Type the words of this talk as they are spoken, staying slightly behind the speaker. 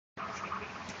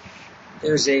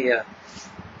There's a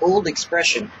old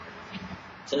expression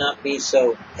to not be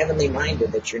so heavenly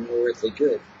minded that you're no earthly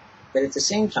good. But at the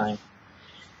same time,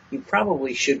 you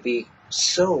probably should be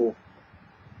so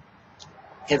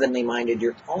heavenly minded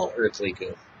you're all earthly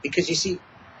good. Because you see,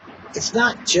 it's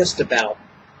not just about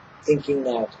thinking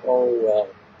that,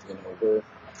 we're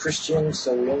Christians,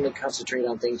 so we only concentrate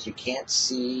on things you can't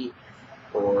see,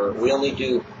 or we only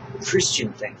do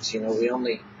Christian things. We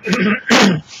only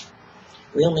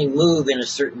we only move in a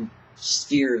certain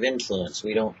sphere of influence.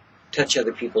 We don't touch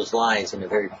other people's lives in a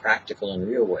very practical and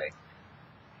real way.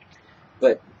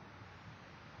 But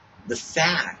the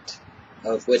fact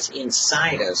of what's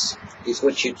inside us is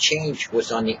what should change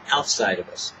what's on the outside of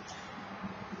us.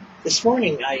 This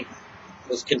morning I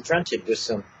was confronted with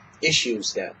some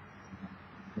issues that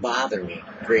bother me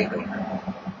greatly.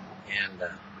 And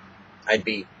I'd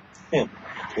be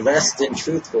less than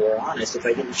truthful or honest if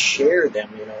I didn't share them,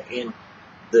 in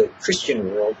the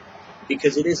Christian world,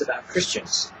 because it is about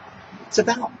Christians. It's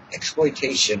about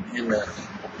exploitation and the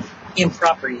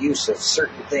improper use of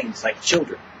certain things like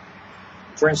children.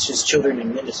 For instance, children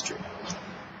in ministry.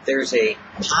 There's a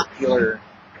popular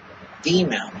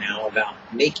theme out now about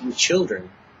making children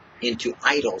into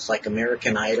idols, like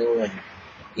American Idol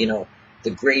and, the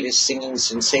greatest singing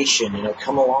sensation,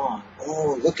 come along.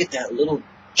 Oh, look at that little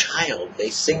child.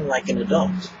 They sing like an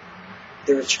adult.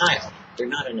 They're a child. They're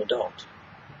not an adult.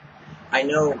 I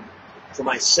know for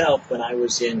myself when I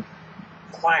was in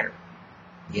choir,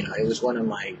 it was one of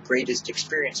my greatest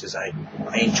experiences. I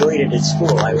enjoyed it at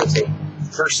school. I was a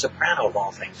first soprano of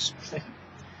all things.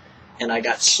 And I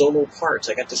got solo parts.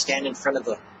 I got to stand in front of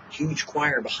a huge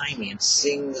choir behind me and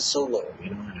sing the solo,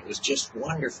 and it was just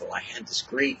wonderful. I had this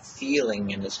great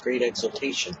feeling and this great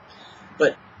exultation.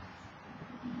 But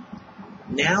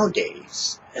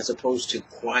nowadays, as opposed to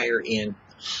choir in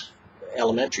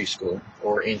elementary school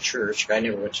or in church, I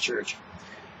never went to church,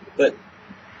 but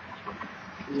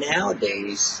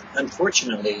nowadays,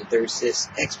 unfortunately, there's this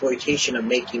exploitation of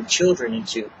making children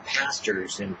into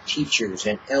pastors and teachers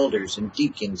and elders and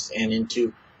deacons and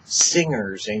into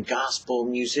singers and gospel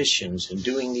musicians and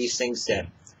doing these things that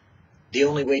the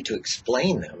only way to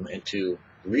explain them and to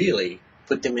really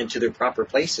put them into their proper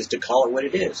place is to call it what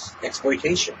it is,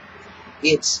 exploitation.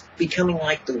 It's becoming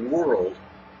like the world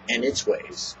and its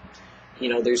ways.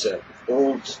 There's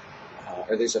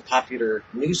there's a popular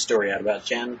news story out about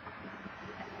Jan,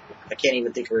 I can't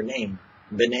even think of her name,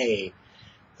 Benet,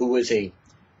 who was a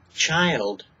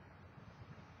child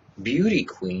beauty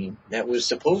queen that was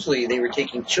supposedly they were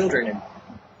taking children and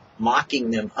mocking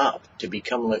them up to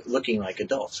become looking like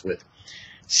adults with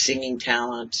singing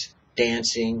talent,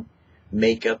 dancing,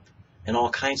 makeup, and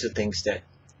all kinds of things that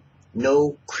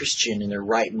no Christian in their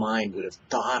right mind would have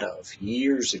thought of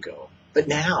years ago. But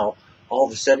now, all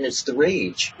of a sudden, it's the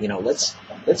rage.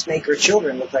 Let's make our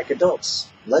children look like adults.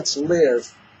 Let's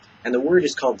live, and the word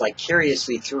is called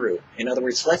vicariously through. In other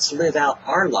words, let's live out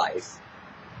our life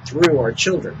through our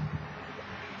children.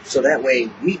 So that way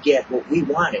we get what we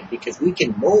wanted because we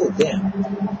can mold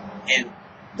them. And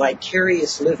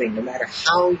vicarious living, no matter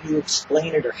how you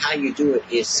explain it or how you do it,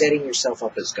 is setting yourself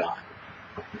up as God.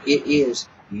 It is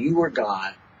you are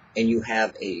God and you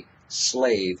have a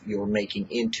slave you're making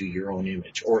into your own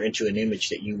image or into an image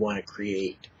that you want to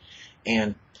create.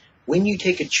 And when you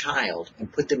take a child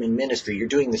and put them in ministry, you're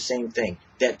doing the same thing.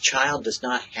 That child does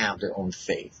not have their own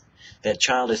faith. That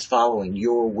child is following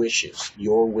your wishes,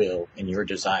 your will, and your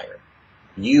desire.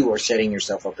 You are setting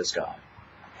yourself up as God.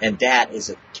 And that is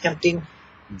a tempting,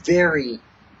 very,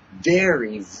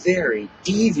 very, very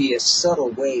devious, subtle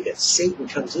way that Satan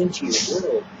comes into your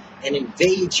world and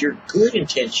invades your good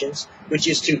intentions, which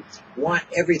is to want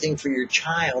everything for your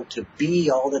child to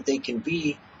be all that they can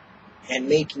be, and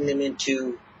making them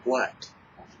into what?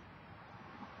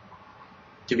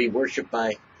 To be worshipped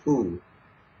by who?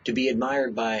 To be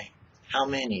admired by how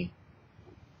many?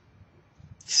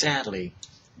 Sadly,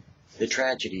 the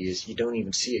tragedy is you don't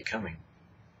even see it coming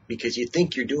because you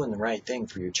think you're doing the right thing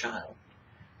for your child.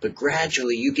 But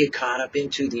gradually you get caught up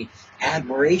into the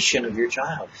admiration of your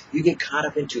child. You get caught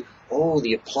up into,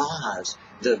 the applause,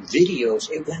 the videos.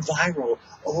 It went viral.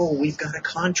 Oh, we've got a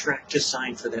contract to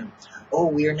sign for them. Oh,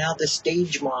 we are now the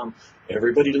stage mom.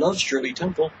 Everybody loves Shirley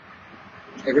Temple.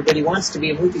 Everybody wants to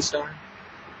be a movie star.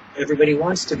 Everybody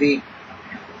wants to be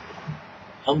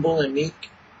humble and meek,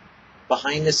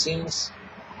 behind the scenes,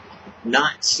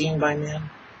 not seen by men,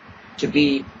 to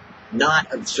be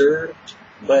not observed,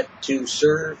 but to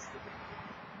serve,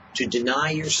 to deny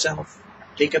yourself,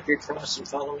 take up your cross and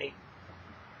follow me.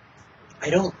 I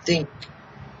don't think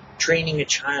training a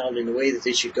child in the way that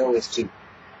they should go is to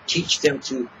teach them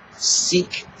to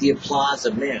seek the applause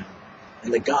of men,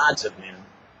 and the gods of men,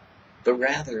 but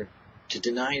rather to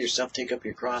deny yourself, take up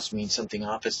your cross means something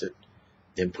opposite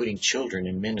than putting children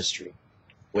in ministry,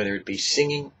 whether it be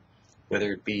singing,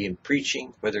 whether it be in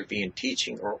preaching, whether it be in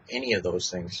teaching, or any of those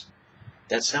things.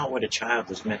 That's not what a child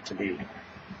is meant to be.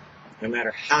 No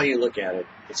matter how you look at it,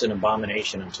 it's an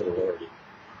abomination unto the Lord.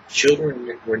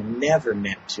 Children were never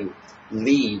meant to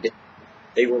lead.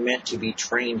 They were meant to be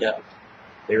trained up.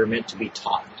 They were meant to be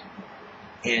taught.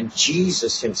 And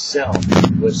Jesus himself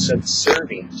was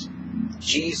subservient.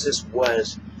 Jesus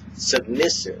was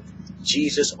submissive.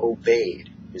 Jesus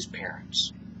obeyed his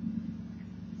parents.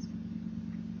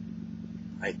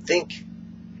 I think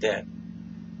that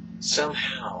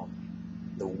somehow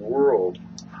the world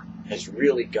has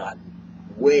really gotten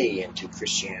way into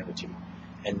Christianity.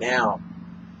 And now,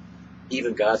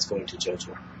 even God's going to judge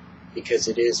it. Because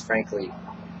it is, frankly,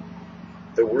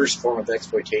 the worst form of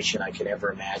exploitation I could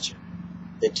ever imagine.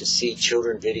 Than to see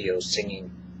children videos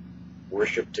singing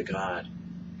worship to God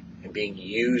and being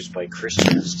used by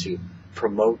Christians to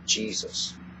promote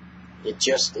Jesus. It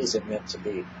just isn't meant to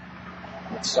be.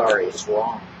 I'm sorry, it's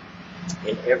wrong.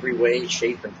 In every way,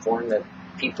 shape, and form that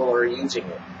people are using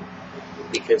it.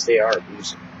 Because they are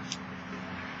abusing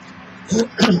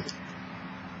it.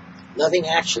 Loving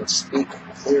actions speak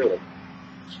clearly.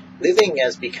 Living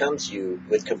as becomes you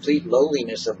with complete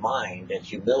lowliness of mind and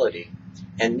humility,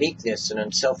 and meekness and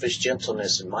unselfish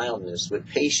gentleness and mildness, with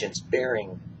patience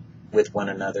bearing with one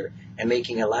another, and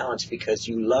making allowance because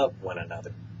you love one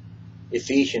another.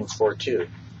 Ephesians 4:2.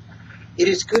 It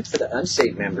is good for the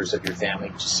unsaved members of your family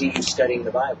to see you studying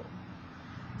the Bible,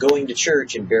 going to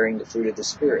church and bearing the fruit of the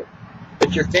Spirit.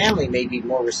 But your family may be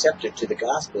more receptive to the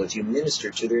gospel as you minister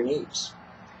to their needs.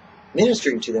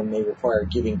 Ministering to them may require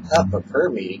giving up a prayer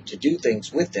meeting to do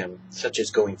things with them, such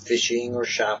as going fishing or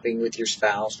shopping with your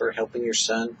spouse, or helping your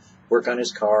son work on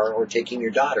his car, or taking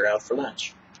your daughter out for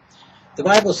lunch. The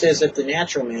Bible says that the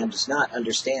natural man does not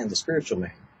understand the spiritual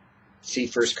man. See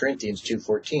 1 Corinthians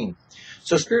 2:14.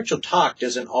 So spiritual talk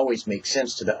doesn't always make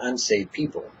sense to the unsaved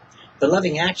people, but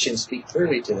loving actions speak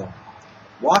clearly to them.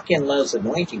 Walk in love's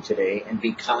anointing today and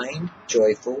be kind,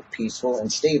 joyful, peaceful,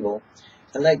 and stable,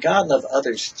 and let God love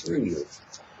others through you.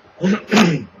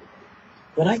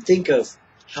 When I think of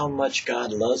how much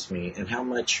God loves me and how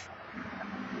much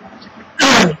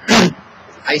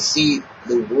I see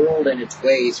the world and its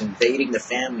ways invading the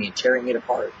family and tearing it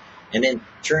apart, and then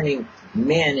turning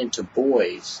men into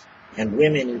boys and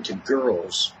women into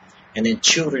girls and then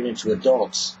children into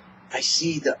adults, I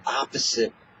see the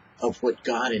opposite of what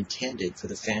God intended for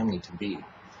the family to be.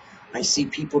 I see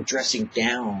people dressing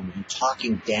down and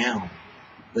talking down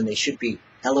when they should be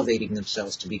elevating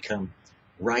themselves to become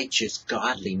righteous,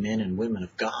 godly men and women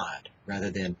of God, rather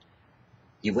than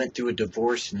you went through a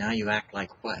divorce and now you act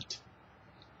like what?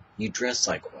 You dress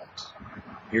like what?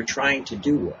 You're trying to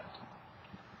do what?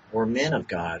 Or men of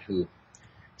God who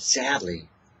sadly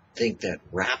think that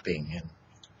rapping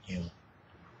and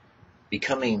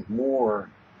becoming more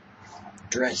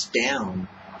dressed down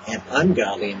and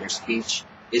ungodly in their speech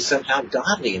is somehow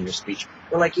godly in their speech.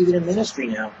 Or like even in ministry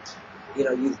now,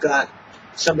 you've got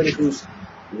somebody who's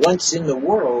once in the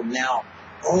world now,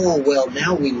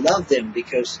 now we love them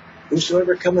because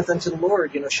whosoever cometh unto the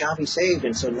Lord, shall be saved.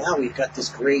 And so now we've got this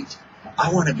great,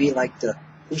 I want to be like the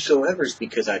whosoever's,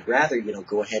 because I'd rather,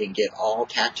 go ahead and get all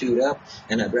tattooed up,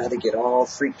 and I'd rather get all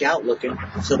freaked out looking,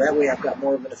 so that way I've got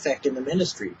more of an effect in the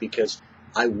ministry, because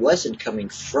I wasn't coming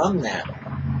from that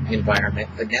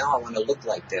environment, but now I want to look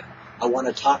like them. I want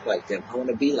to talk like them. I want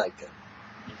to be like them.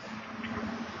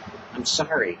 I'm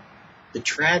sorry. The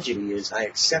tragedy is I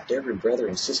accept every brother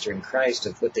and sister in Christ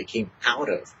of what they came out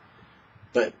of.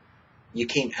 But you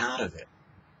came out of it.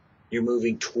 You're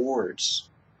moving towards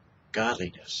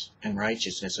godliness and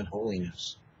righteousness and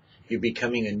holiness. You're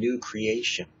becoming a new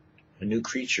creation, a new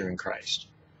creature in Christ,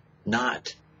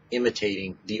 not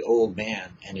imitating the old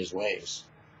man and his ways.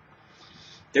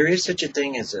 There is such a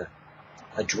thing as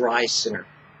a dry sinner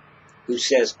who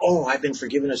says, I've been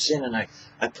forgiven of sin and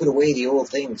I put away the old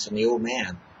things and the old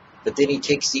man. But then he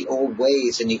takes the old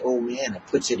ways and the old man and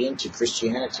puts it into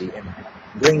Christianity and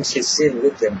brings his sin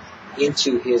with him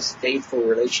into his faithful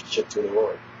relationship to the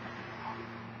Lord.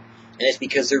 And it's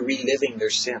because they're reliving their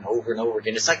sin over and over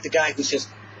again. It's like the guy who says,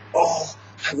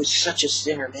 I was such a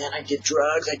sinner, man. I did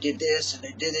drugs, I did this, and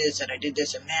I did this, and I did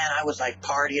this, and man, I was like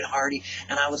partying hardy,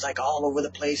 and I was like all over the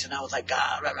place, and I was like,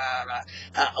 God, blah, blah,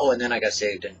 blah. And then I got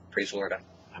saved, and praise the Lord,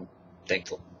 I'm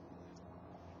thankful.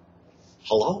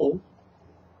 Hello?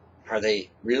 Are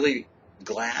they really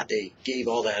glad they gave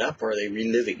all that up, or are they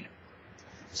reliving it?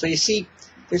 So you see,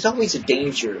 there's always a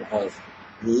danger of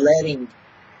letting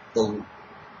the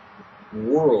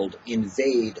world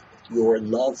invade your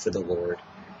love for the Lord,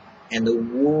 and the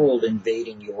world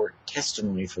invading your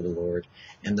testimony for the Lord,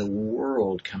 and the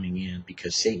world coming in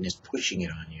because Satan is pushing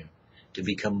it on you to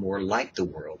become more like the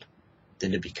world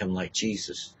than to become like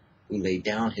Jesus, who laid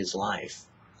down his life,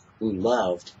 who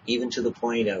loved even to the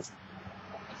point of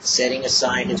setting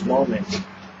aside his moment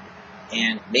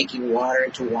and making water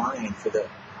into wine for the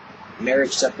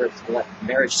marriage supper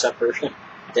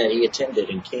that he attended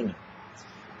in Cana,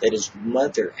 that his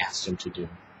mother asked him to do.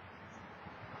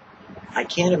 I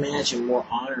can't imagine more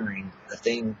honoring a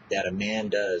thing that a man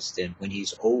does than when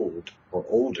he's old or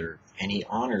older and he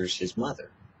honors his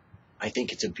mother. I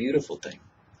think it's a beautiful thing.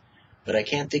 But I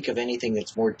can't think of anything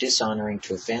that's more dishonoring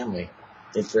to a family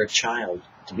than for a child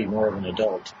to be more of an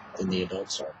adult than the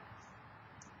adults are.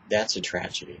 That's a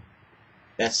tragedy.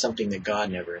 That's something that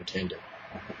God never intended.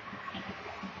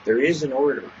 There is an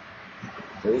order.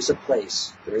 There is a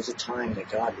place. There is a time that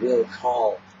God will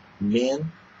call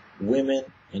men, women,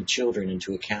 and children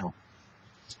into account.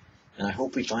 And I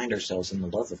hope we find ourselves in the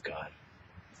love of God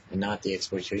and not the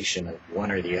exploitation of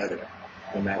one or the other,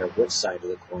 no matter what side of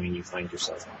the coin you find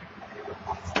yourself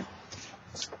on.